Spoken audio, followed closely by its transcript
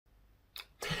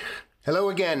Hello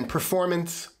again,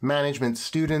 performance management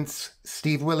students.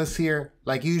 Steve Willis here,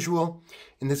 like usual.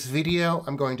 In this video,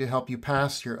 I'm going to help you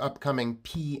pass your upcoming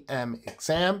PM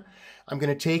exam. I'm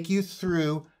going to take you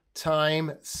through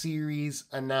time series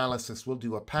analysis. We'll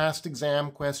do a past exam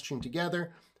question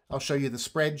together. I'll show you the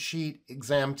spreadsheet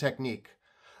exam technique.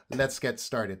 Let's get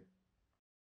started.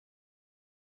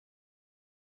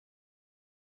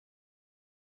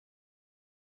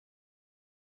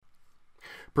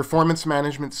 Performance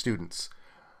management students,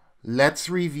 let's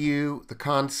review the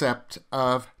concept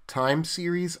of time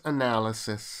series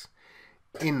analysis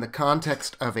in the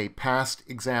context of a past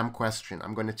exam question.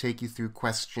 I'm going to take you through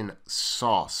question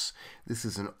sauce. This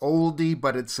is an oldie,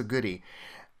 but it's a goodie.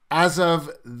 As of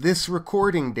this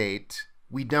recording date,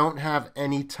 we don't have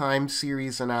any time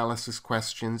series analysis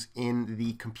questions in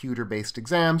the computer-based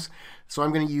exams, so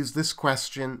I'm going to use this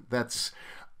question that's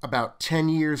about 10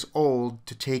 years old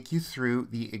to take you through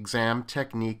the exam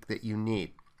technique that you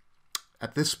need.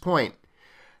 At this point,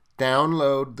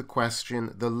 download the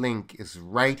question. The link is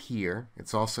right here.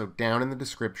 It's also down in the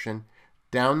description.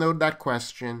 Download that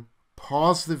question,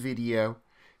 pause the video,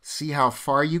 see how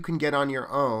far you can get on your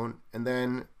own, and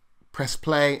then press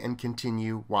play and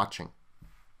continue watching.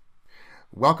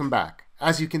 Welcome back.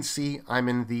 As you can see, I'm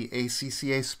in the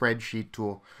ACCA spreadsheet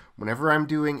tool. Whenever I'm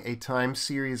doing a time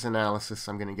series analysis,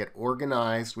 I'm going to get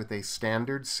organized with a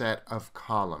standard set of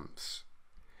columns.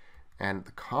 And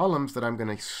the columns that I'm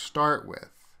going to start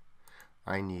with,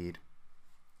 I need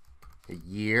a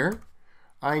year,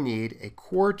 I need a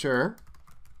quarter,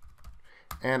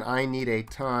 and I need a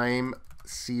time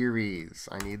series.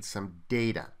 I need some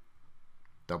data.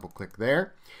 Double click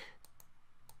there.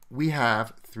 We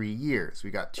have 3 years.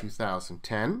 We got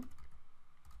 2010.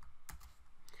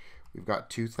 We've got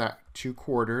two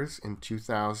quarters in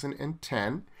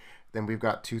 2010. Then we've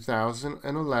got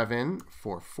 2011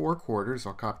 for 4 quarters.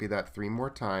 I'll copy that 3 more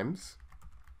times.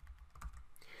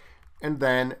 And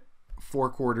then 4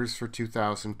 quarters for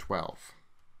 2012.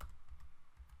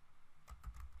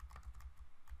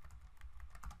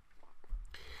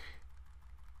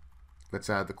 Let's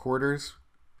add the quarters.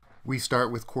 We start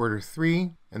with quarter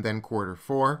 3 and then quarter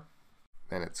 4.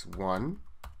 Then it's 1,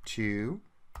 2,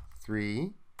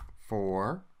 3,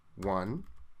 4, 1,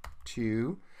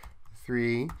 2,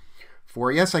 3,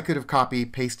 4. Yes, I could have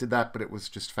copy-pasted that, but it was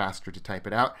just faster to type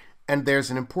it out. And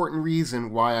there's an important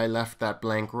reason why I left that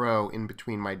blank row in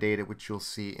between my data, which you'll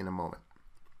see in a moment.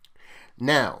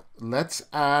 Now, let's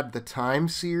add the time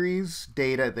series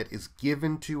data that is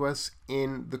given to us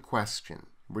in the question.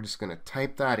 We're just going to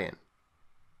type that in.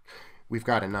 We've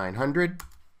got a 900,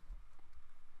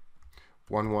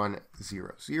 1100,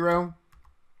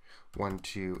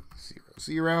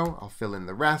 1200. I'll fill in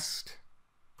the rest.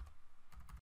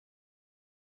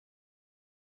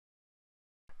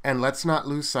 And let's not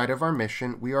lose sight of our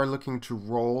mission. We are looking to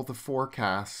roll the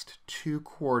forecast 2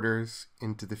 quarters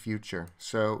into the future.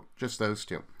 So just those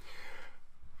 2.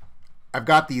 I've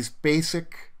got these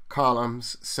basic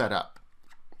columns set up.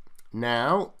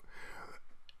 Now,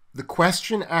 the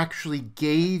question actually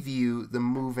gave you the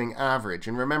moving average.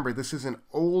 And remember, this is an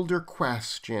older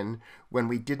question when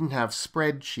we didn't have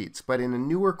spreadsheets. But in a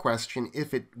newer question,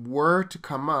 if it were to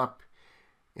come up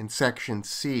in section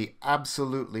C,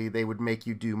 absolutely they would make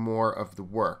you do more of the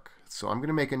work. So I'm going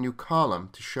to make a new column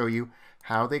to show you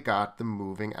how they got the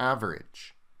moving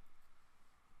average.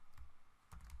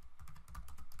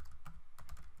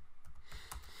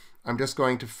 I'm just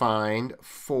going to find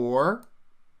 4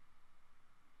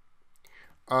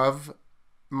 of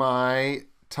my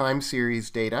time series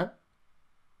data,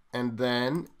 and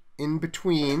then in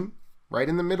between, right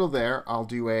in the middle there, I'll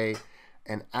do an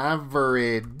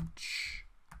average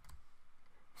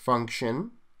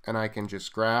function, and I can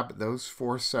just grab those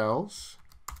 4 cells,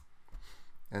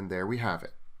 and there we have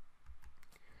it.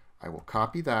 I will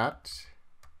copy that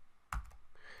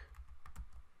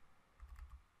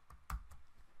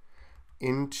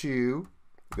into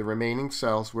the remaining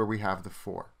cells where we have the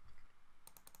 4.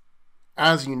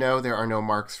 As you know, there are no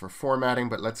marks for formatting,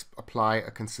 but let's apply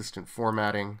a consistent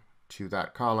formatting to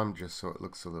that column just so it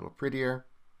looks a little prettier.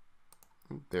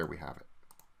 There we have it.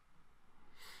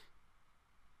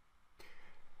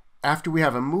 After we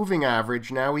have a moving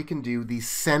average, now we can do the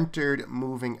centered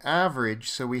moving average,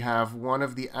 so we have one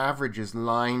of the averages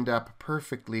lined up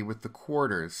perfectly with the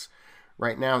quarters.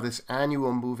 Right now, this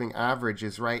annual moving average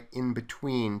is right in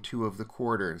between 2 of the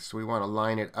quarters, so we want to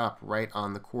line it up right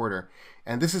on the quarter.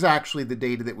 And this is actually the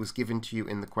data that was given to you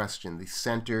in the question, the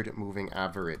centered moving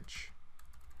average.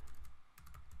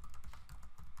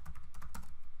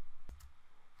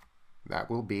 That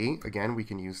will be, again, we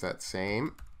can use that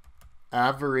same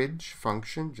average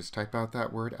function. Just type out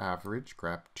that word average,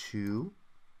 grab 2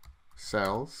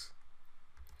 cells,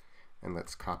 and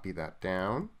let's copy that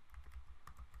down.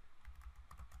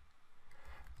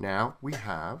 Now we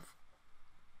have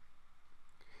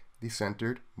the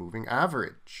centered moving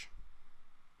average.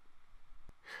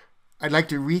 I'd like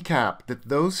to recap that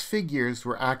those figures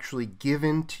were actually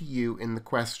given to you in the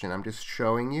question. I'm just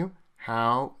showing you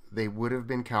how they would have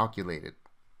been calculated.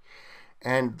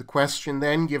 And the question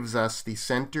then gives us the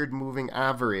centered moving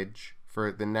average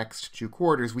for the next 2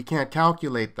 quarters. We can't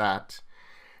calculate that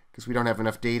because we don't have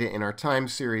enough data in our time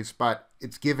series, but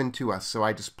it's given to us. So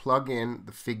I just plug in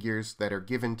the figures that are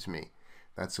given to me.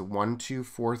 That's a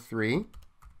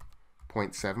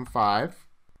 1243.75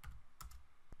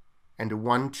 and a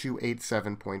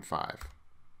 1287.5.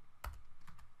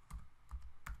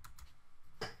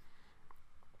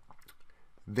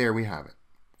 There we have it.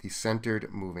 The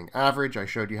centered moving average. I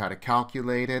showed you how to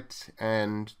calculate it,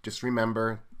 and just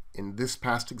remember, in this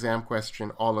past exam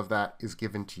question, all of that is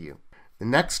given to you. The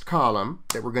next column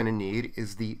that we're going to need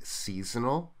is the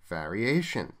seasonal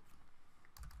variation.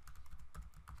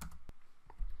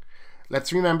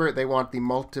 Let's remember they want the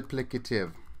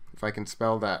multiplicative, if I can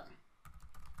spell that.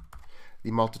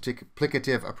 The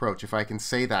multiplicative approach, if I can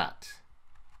say that.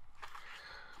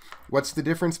 What's the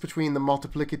difference between the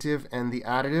multiplicative and the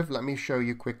additive? Let me show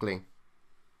you quickly.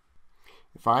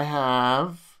 If I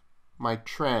have my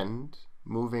trend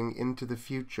moving into the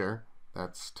future,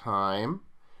 that's time,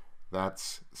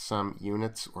 that's some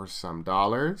units or some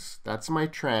dollars, that's my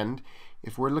trend.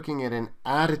 If we're looking at an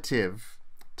additive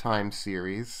time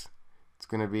series, it's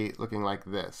going to be looking like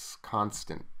this,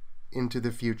 constant, into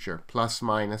the future, plus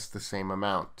minus the same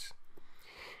amount.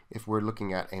 If we're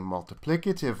looking at a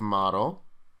multiplicative model,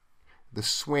 the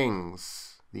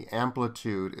swings, the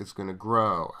amplitude is going to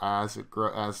grow as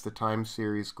the time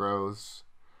series grows.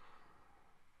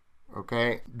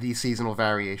 Okay, the seasonal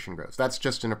variation grows. That's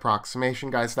just an approximation,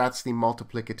 guys. That's the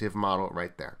multiplicative model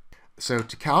right there. So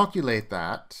to calculate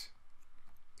that,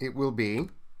 it will be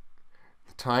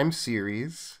the time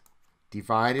series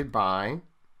divided by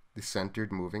the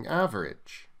centered moving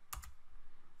average.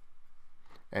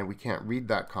 And we can't read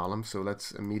that column, so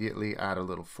let's immediately add a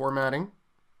little formatting.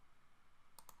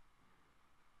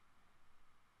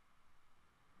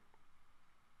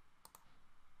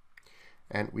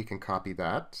 And we can copy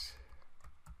that.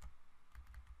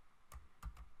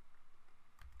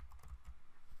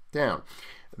 Down.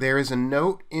 There is a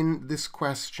note in this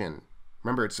question.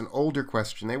 Remember, it's an older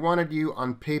question. They wanted you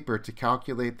on paper to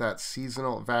calculate that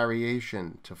seasonal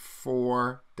variation to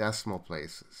 4 decimal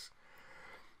places.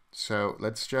 So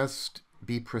let's just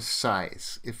be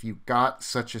precise. If you got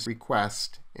such a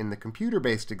request in the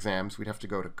computer-based exams, we'd have to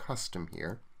go to custom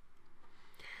here.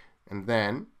 And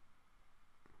then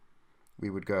we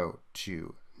would go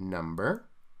to number,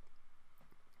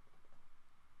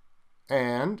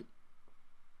 and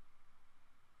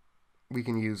we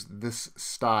can use this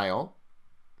style.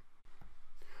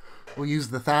 We'll use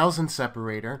the thousand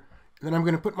separator, and then I'm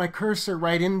going to put my cursor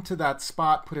right into that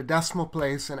spot, put a decimal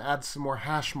place, and add some more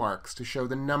hash marks to show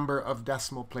the number of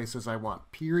decimal places I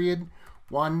want. Period,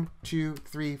 1, 2,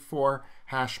 3, 4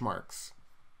 hash marks.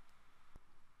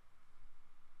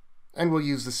 And we'll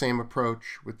use the same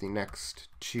approach with the next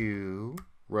 2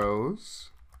 rows.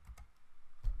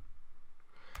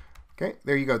 Okay,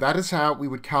 there you go. That is how we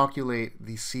would calculate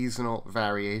the seasonal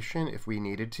variation if we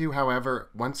needed to. However,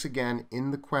 once again,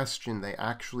 in the question, they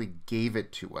actually gave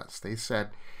it to us. They said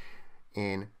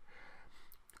in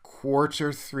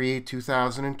quarter 3,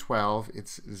 2012,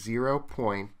 it's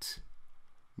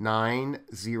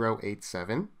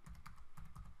 0.9087.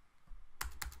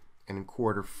 And in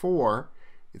quarter 4,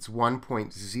 it's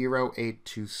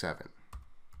 1.0827.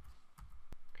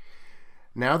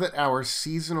 Now that our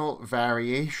seasonal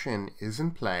variation is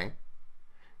in play,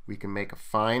 we can make a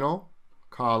final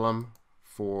column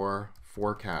for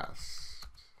forecast.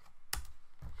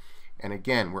 And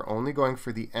again, we're only going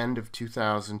for the end of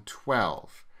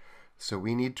 2012. So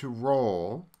we need to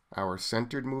roll our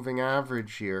centered moving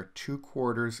average here 2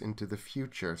 quarters into the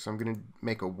future. So I'm going to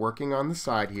make a working on the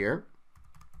side here.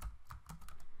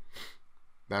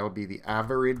 That'll be the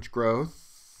average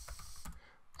growth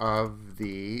of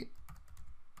the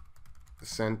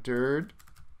centered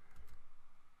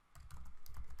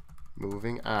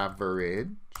moving average.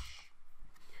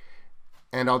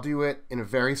 And I'll do it in a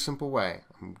very simple way.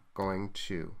 I'm going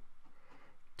to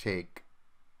take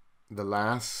the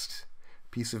last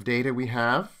piece of data we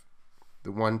have, the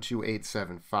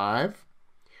 12875.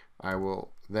 I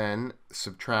will then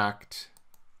subtract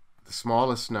the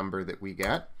smallest number that we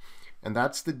get, and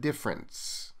that's the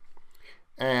difference.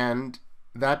 And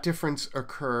that difference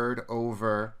occurred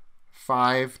over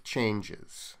 5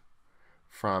 changes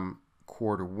from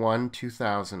Q1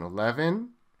 2011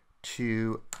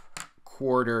 to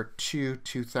Q2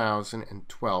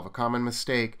 2012. A common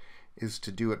mistake is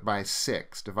to do it by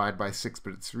 6, divide by 6,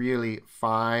 but it's really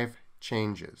 5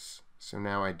 changes. So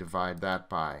now I divide that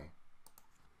by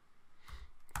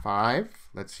 5.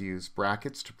 Let's use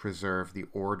brackets to preserve the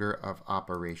order of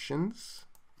operations.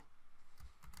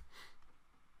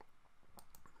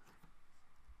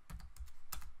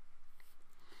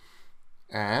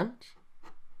 And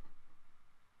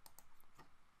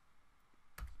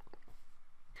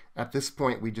at this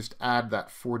point, we just add that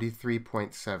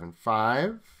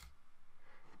 43.75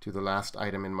 to the last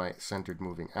item in my centered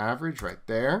moving average right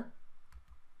there.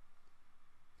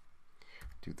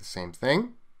 Do the same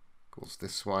thing. Equals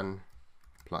this one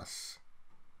plus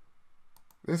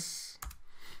this.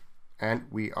 And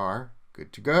we are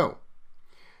good to go.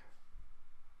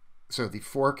 So the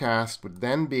forecast would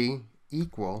then be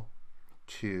equal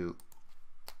to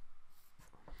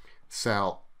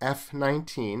cell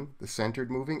F19, the centered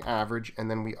moving average,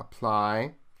 and then we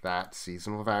apply that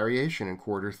seasonal variation. In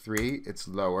Q3, it's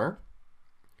lower.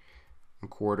 In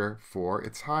Q4,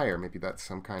 it's higher. Maybe that's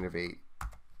some kind of a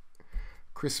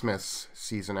Christmas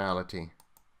seasonality.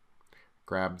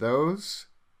 Grab those.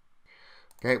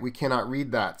 Okay, we cannot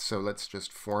read that, so let's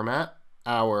just format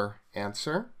our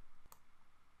answer.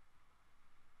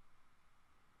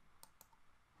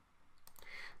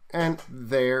 And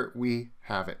there we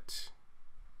have it.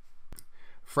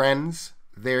 Friends,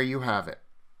 there you have it.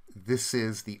 This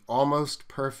is the almost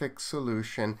perfect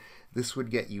solution. This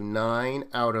would get you 9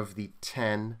 out of the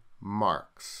 10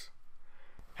 marks.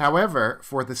 However,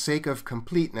 for the sake of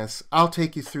completeness, I'll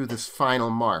take you through this final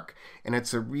mark, and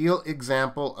it's a real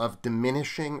example of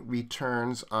diminishing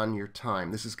returns on your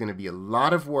time. This is going to be a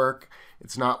lot of work.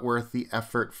 It's not worth the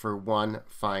effort for one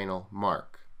final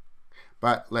mark.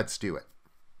 But let's do it.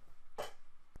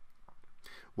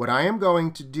 What I am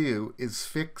going to do is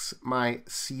fix my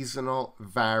seasonal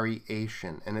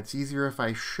variation, and it's easier if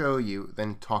I show you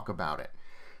than talk about it.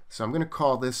 So I'm going to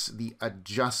call this the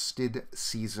adjusted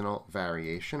seasonal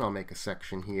variation. I'll make a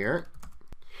section here.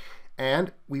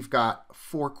 And we've got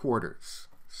 4 quarters.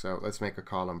 So let's make a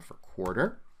column for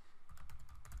quarter.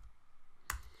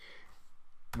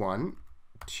 1,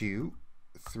 2,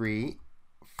 3,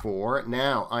 4.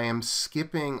 Now I am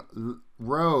skipping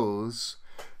rows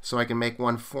so I can make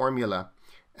one formula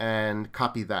and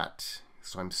copy that.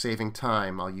 So I'm saving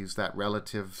time. I'll use that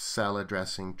relative cell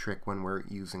addressing trick when we're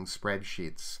using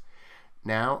spreadsheets.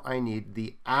 Now I need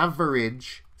the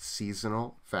average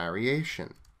seasonal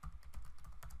variation.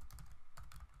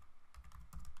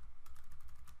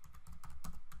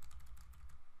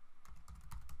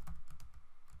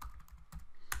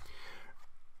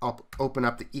 I'll open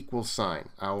up the equal sign.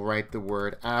 I'll write the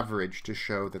word average to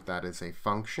show that that is a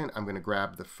function. I'm going to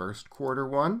grab the first quarter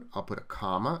one. I'll put a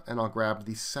comma, and I'll grab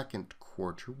the second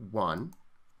quarter one.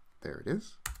 There it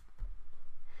is.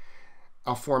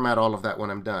 I'll format all of that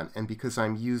when I'm done. And because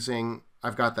I've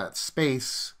got that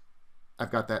space,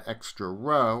 I've got that extra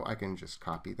row, I can just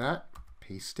copy that,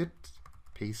 paste it,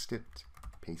 paste it,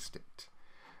 paste it.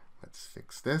 Let's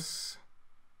fix this.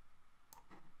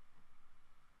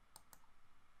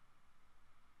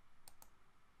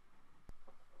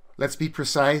 Let's be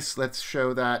precise. Let's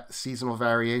show that seasonal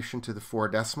variation to the 4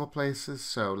 decimal places.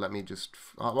 So let me just,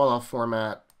 well,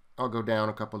 I'll go down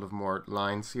a couple of more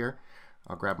lines here.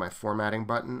 I'll grab my formatting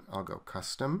button. I'll go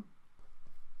custom.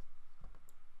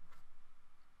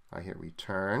 I hit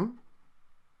return.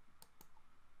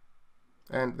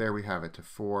 And there we have it, to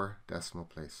 4 decimal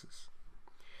places.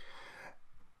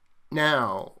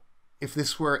 Now, if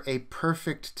this were a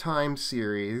perfect time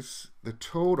series, the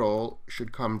total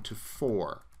should come to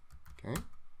 4. Okay,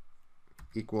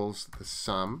 equals the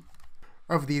sum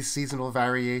of these seasonal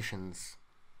variations.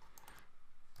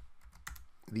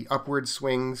 The upward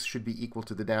swings should be equal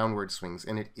to the downward swings,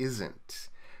 and it isn't.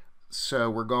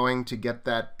 So we're going to get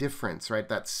that difference, right?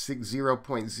 That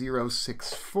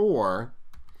 0.064,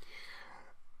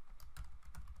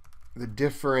 the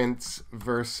difference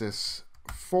versus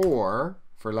 4,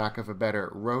 for lack of a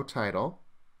better row title,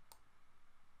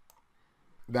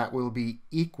 that will be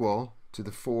equal to the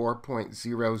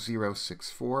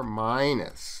 4.0064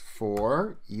 minus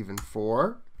 4, even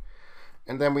 4.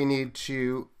 And then we need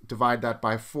to divide that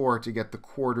by 4 to get the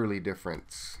quarterly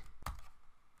difference.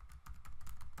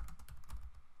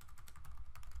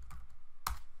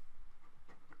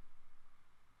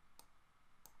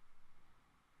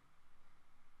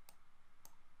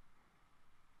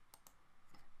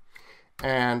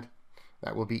 And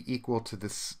That will be equal to the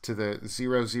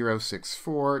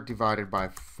 0064 divided by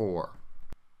 4.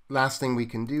 Last thing we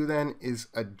can do then is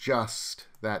adjust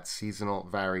that seasonal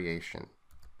variation.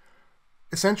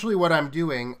 Essentially what I'm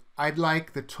doing, I'd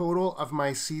like the total of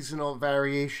my seasonal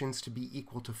variations to be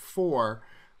equal to 4.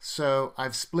 So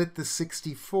I've split the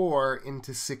 64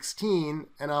 into 16,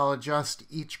 and I'll adjust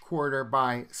each quarter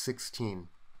by 16.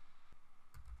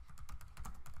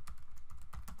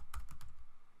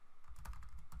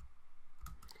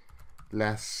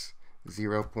 Less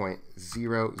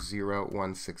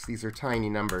 0.0016. These are tiny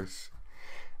numbers.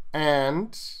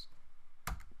 And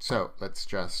so let's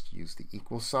just use the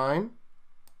equal sign.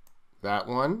 That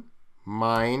one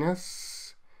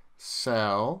minus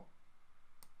cell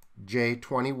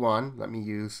J21. Let me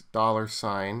use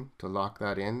 $sign to lock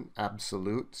that in,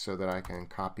 absolute, so that I can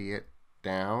copy it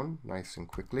down nice and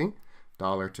quickly.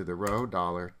 Dollar to the row,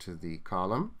 dollar to the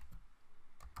column.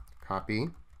 Copy,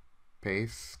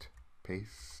 paste,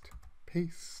 paste,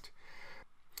 paste.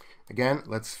 Again,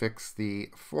 let's fix the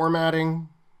formatting.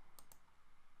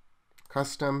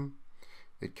 Custom.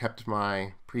 It kept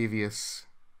my previous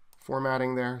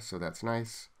formatting there, so that's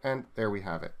nice. And there we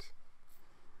have it.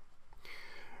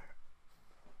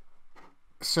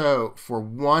 So for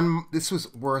this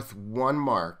was worth 1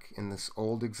 mark in this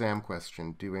old exam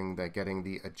question, getting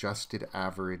the adjusted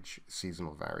average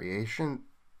seasonal variation.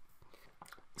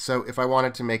 So if I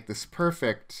wanted to make this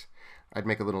perfect, I'd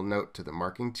make a little note to the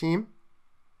marking team.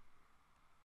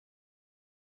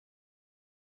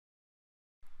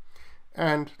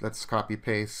 And let's copy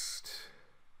paste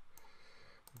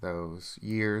those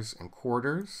years and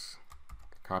quarters.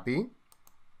 Copy.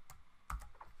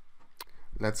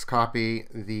 Let's copy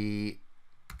the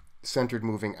centered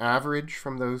moving average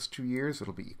from those 2 years.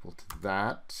 It'll be equal to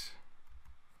that.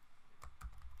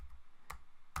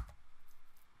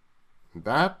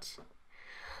 That.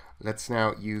 Let's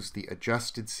now use the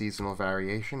adjusted seasonal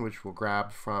variation, which we'll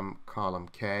grab from column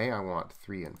K. I want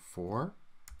 3 and 4.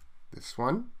 This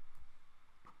one.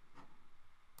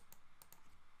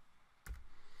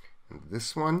 And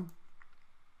this one.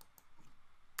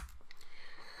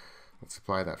 Let's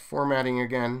apply that formatting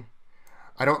again.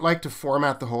 I don't like to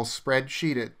format the whole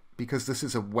spreadsheet because this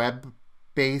is a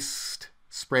web-based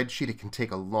spreadsheet. It can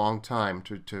take a long time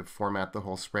to format the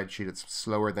whole spreadsheet. It's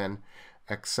slower than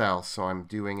Excel, so I'm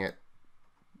doing it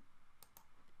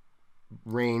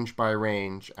range by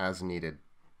range as needed.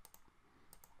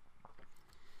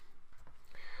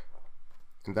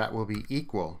 And that will be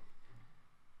equal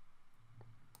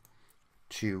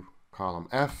to column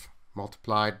F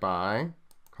multiplied by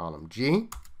column G.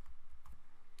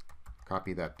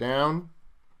 Copy that down.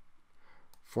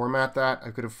 Format that.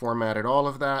 I could have formatted all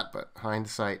of that, but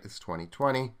hindsight is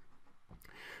 20/20.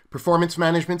 Performance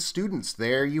management students,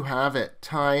 there you have it.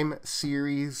 Time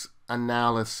series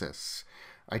analysis.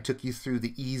 I took you through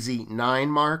the easy 9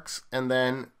 marks, and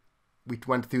then we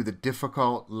went through the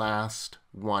difficult last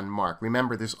 1 mark.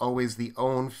 Remember, there's always the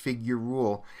own figure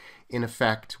rule in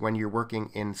effect when you're working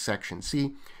in section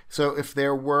C. So if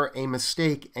there were a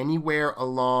mistake anywhere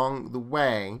along the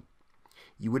way,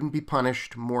 you wouldn't be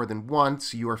punished more than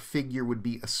once. Your figure would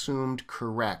be assumed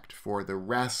correct for the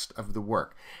rest of the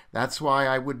work. That's why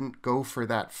I wouldn't go for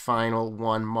that final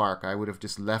 1 mark. I would have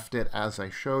just left it as I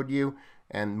showed you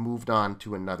and moved on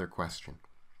to another question.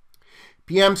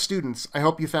 PM students, I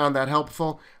hope you found that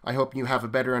helpful. I hope you have a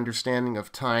better understanding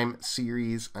of time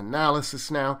series analysis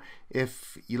now.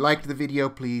 If you liked the video,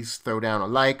 please throw down a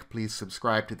like. Please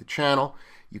subscribe to the channel.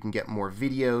 You can get more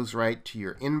videos right to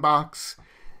your inbox.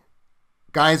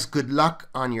 Guys, good luck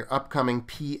on your upcoming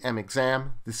PM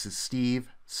exam. This is Steve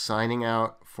signing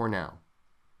out for now.